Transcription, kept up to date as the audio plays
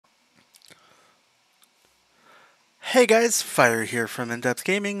Hey guys, Fire here from InDepth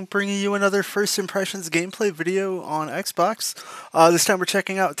Gaming, bringing you another First Impressions gameplay video on Xbox. This time we're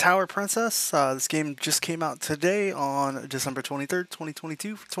checking out Tower Princess. This game just came out today on December 23rd,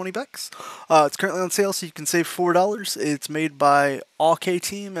 2022 for 20 bucks. It's currently on sale, so you can save $4. It's made by OK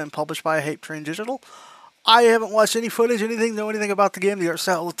Team and published by Hype Train Digital. I haven't watched any footage, know anything about the game. The art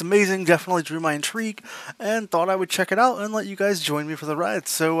style looked amazing, definitely drew my intrigue, and thought I would check it out and let you guys join me for the ride.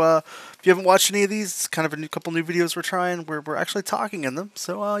 So if you haven't watched any of these, it's kind of a couple new videos we're trying where we're actually talking in them.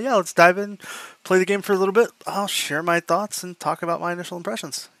 So yeah, let's dive in, play the game for a little bit. I'll share my thoughts and talk about my initial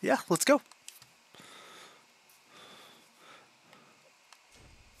impressions. Yeah, let's go.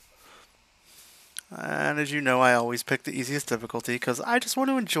 And as you know, I always pick the easiest difficulty because I just want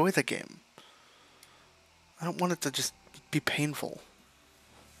to enjoy the game. I don't want it to just be painful.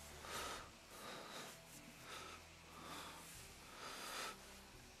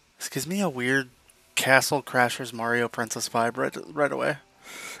 This gives me a weird Castle Crashers Mario Princess vibe right away.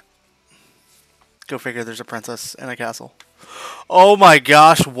 Go figure, there's a princess in a castle. Oh my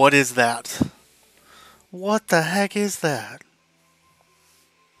gosh, what is that? What the heck is that?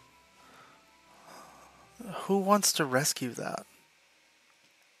 Who wants to rescue that?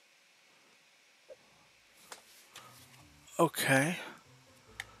 Okay.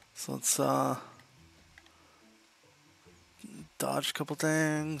 So let's dodge a couple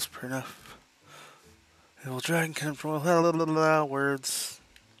things. Pretty enough. Evil dragon can control words.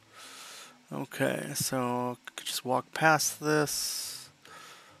 Okay, so I could just walk past this.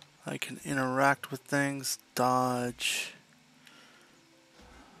 I can interact with things. Dodge.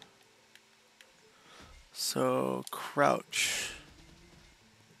 So crouch.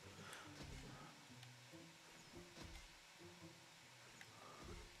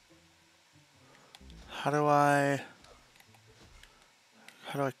 How do I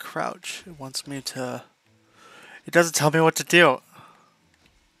crouch? It wants me to... It doesn't tell me what to do. Am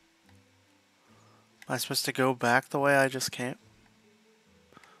I supposed to go back the way I just came?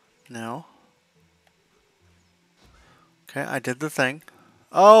 No. Okay, I did the thing.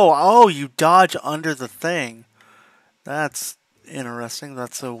 Oh, you dodge under the thing. That's interesting.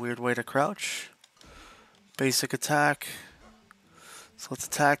 That's a weird way to crouch. Basic attack. So let's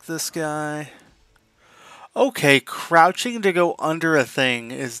attack this guy. Okay, crouching to go under a thing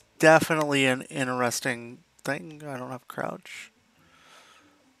is definitely an interesting thing. I don't have crouch.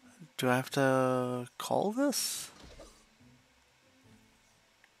 Do I have to call this?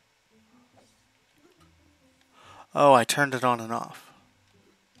 Oh, I turned it on and off.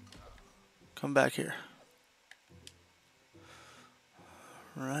 Come back here.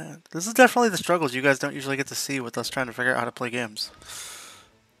 Right. This is definitely the struggles you guys don't usually get to see with us trying to figure out how to play games.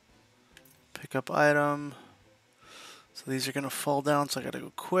 Pick up item. So these are going to fall down, so I got to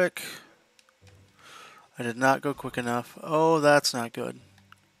go quick. I did not go quick enough. Oh, that's not good.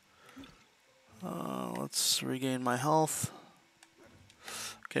 Let's regain my health.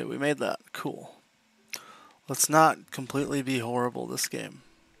 Okay, we made that. Cool. Let's not completely be horrible this game.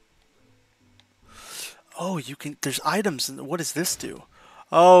 Oh, you can... There's items. What does this do?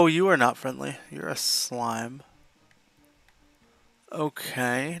 Oh, you are not friendly. You're a slime.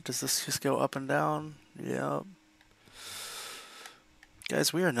 Okay. Does this just go up and down? Yep.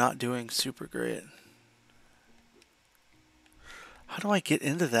 Guys, we are not doing super great. How do I get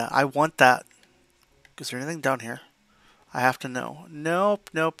into that? I want that. Is there anything down here? I have to know. Nope.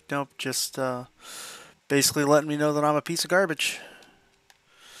 Just basically letting me know that I'm a piece of garbage.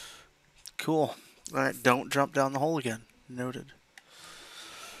 Cool. Alright, don't jump down the hole again. Noted.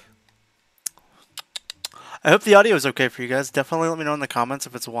 I hope the audio is okay for you guys. Definitely let me know in the comments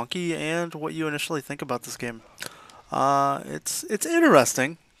if it's wonky and what you initially think about this game. It's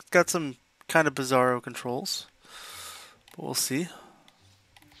interesting. It's got some kind of bizarro controls, but we'll see.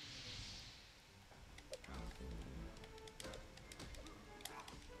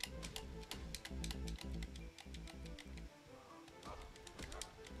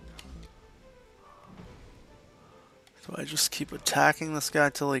 So I just keep attacking this guy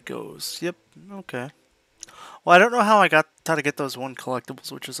till he goes. Yep. Okay. Well, I don't know how to get those one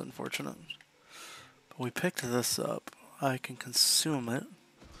collectibles, which is unfortunate. But we picked this up. I can consume it.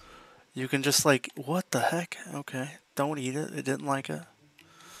 You can just like, what the heck? Okay. Don't eat it. It didn't like it.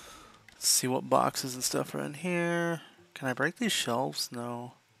 Let's see what boxes and stuff are in here. Can I break these shelves?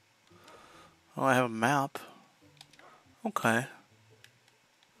 No. Oh, I have a map. Okay.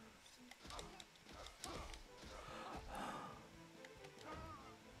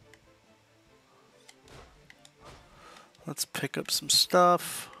 Let's pick up some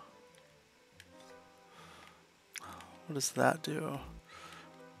stuff. What does that do?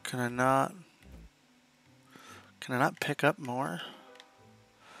 Can I not? Can I not pick up more?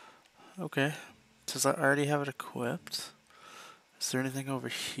 Okay. Does I already have it equipped? Is there anything over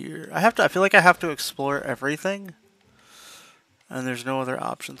here? I feel like I have to explore everything. And there's no other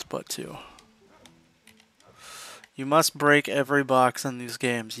options but to. You must break every box in these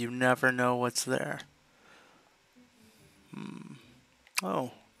games. You never know what's there.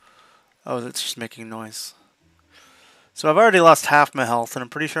 Oh. Oh, that's just making noise. So I've already lost half my health, and I'm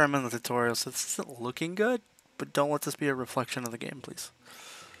pretty sure I'm in the tutorial, so this isn't looking good. But don't let this be a reflection of the game, please.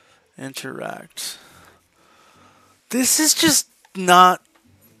 Interact. This is just not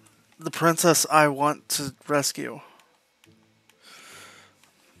the princess I want to rescue.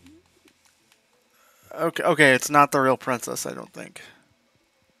 Okay, it's not the real princess, I don't think.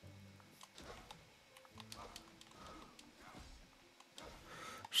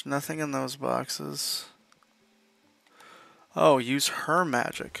 There's nothing in those boxes. Oh, use her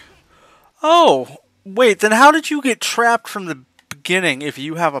magic. Oh, wait, then how did you get trapped from the beginning if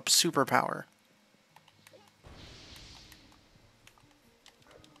you have a superpower?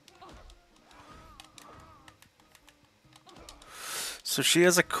 So she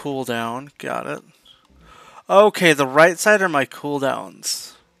has a cooldown. Got it. Okay, the right side are my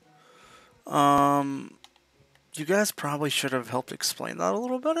cooldowns. You guys probably should have helped explain that a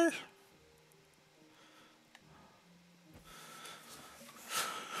little better.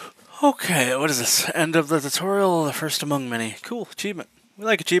 Okay, what is this? End of the tutorial, the first among many. Cool, achievement. We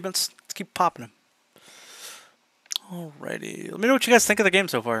like achievements. Let's keep popping them. Alrighty. Let me know what you guys think of the game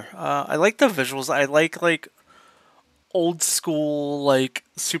so far. I like the visuals. I like old school, like,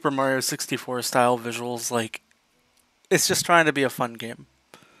 Super Mario 64 style visuals. Like, it's just trying to be a fun game.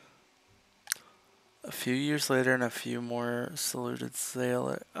 A few years later and a few more saluted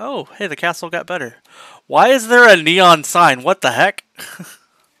sailor. Oh, hey, the castle got better. Why is there a neon sign? What the heck?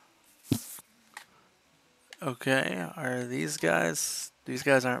 Okay, are these guys... These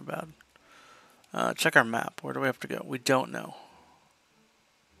guys aren't bad. Check our map. Where do we have to go? We don't know.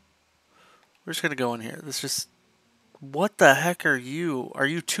 We're just gonna go in here. This just... What the heck are you? Are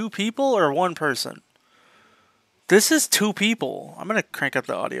you two people or one person? This is two people. I'm gonna crank up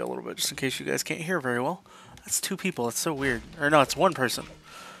the audio a little bit just in case you guys can't hear very well. That's two people. That's so weird. Or no, it's one person.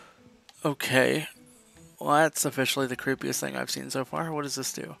 Okay. Well, that's officially the creepiest thing I've seen so far. What does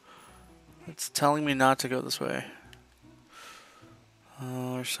this do? It's telling me not to go this way.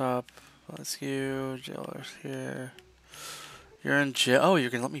 Shop. That's you. Jailer's here. You're in jail. Oh, you're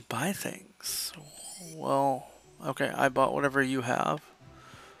gonna let me buy things. Well, okay. I bought whatever you have.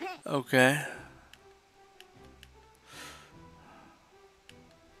 Okay.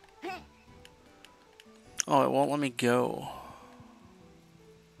 Oh, it won't let me go.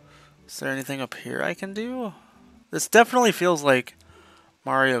 Is there anything up here I can do? This definitely feels like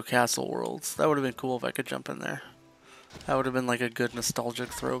Mario Castle Worlds. That would have been cool if I could jump in there. That would have been like a good nostalgic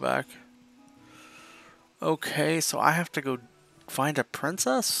throwback. Okay, so I have to go find a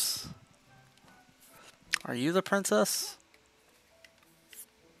princess? Are you the princess?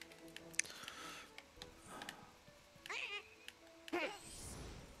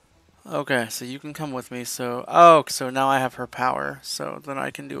 Okay, so you can come with me. So, oh, so now I have her power. So then I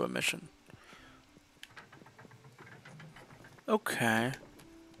can do a mission. Okay.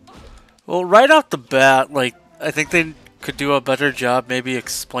 Well, right off the bat, like, I think they could do a better job maybe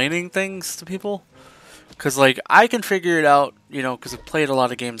explaining things to people. Because, like, I can figure it out, you know, because I've played a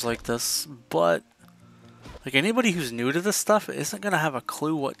lot of games like this. But, like, anybody who's new to this stuff isn't going to have a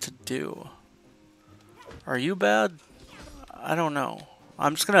clue what to do. Are you bad? I don't know.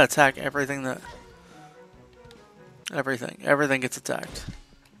 I'm just going to attack everything that... Everything. Everything gets attacked.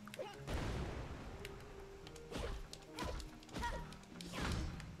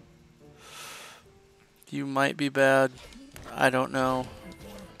 You might be bad. I don't know.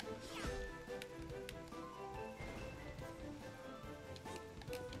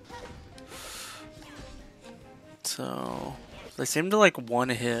 So... They seem to, like, one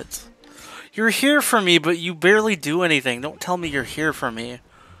hit. You're here for me, but you barely do anything. Don't tell me you're here for me.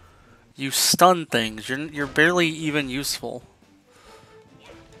 You stun things. You're barely even useful.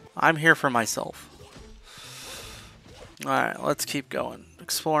 I'm here for myself. Alright, let's keep going.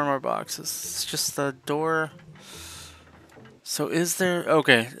 Explore more boxes. It's just the door. So is there...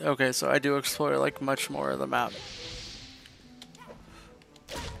 Okay, so I do explore, like, much more of the map.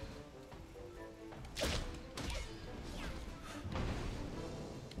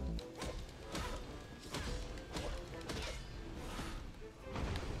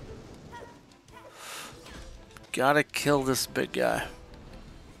 Gotta kill this big guy.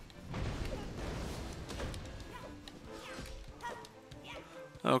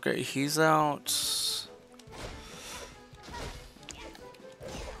 Okay, he's out.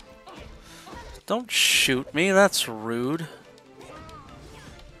 Don't shoot me, that's rude.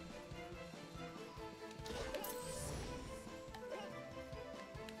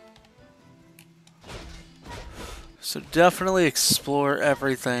 So definitely explore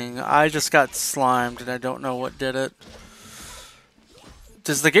everything. I just got slimed and I don't know what did it.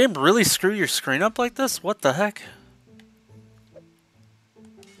 Does the game really screw your screen up like this? What the heck?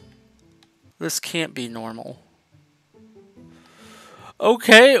 This can't be normal.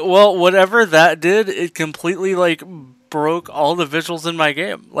 Okay, well, whatever that did, it completely, like, broke all the visuals in my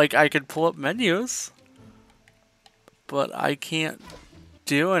game. Like, I could pull up menus, but I can't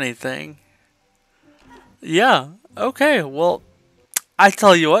do anything. Yeah, okay, well, I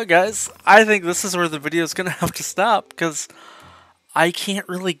tell you what, guys, I think this is where the video is going to have to stop, because I can't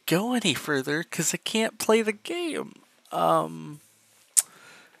really go any further, because I can't play the game.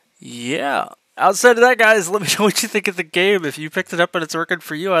 Yeah. Outside of that, guys, let me know what you think of the game. If you picked it up and it's working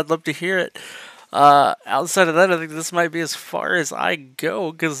for you, I'd love to hear it. Outside of that, I think this might be as far as I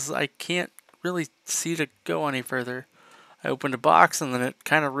go, because I can't really see to go any further. I opened a box and then it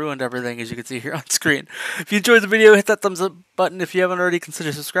kind of ruined everything, as you can see here on screen. If you enjoyed the video, hit that thumbs up button if you haven't already.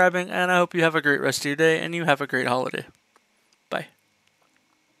 Consider subscribing, and I hope you have a great rest of your day and you have a great holiday.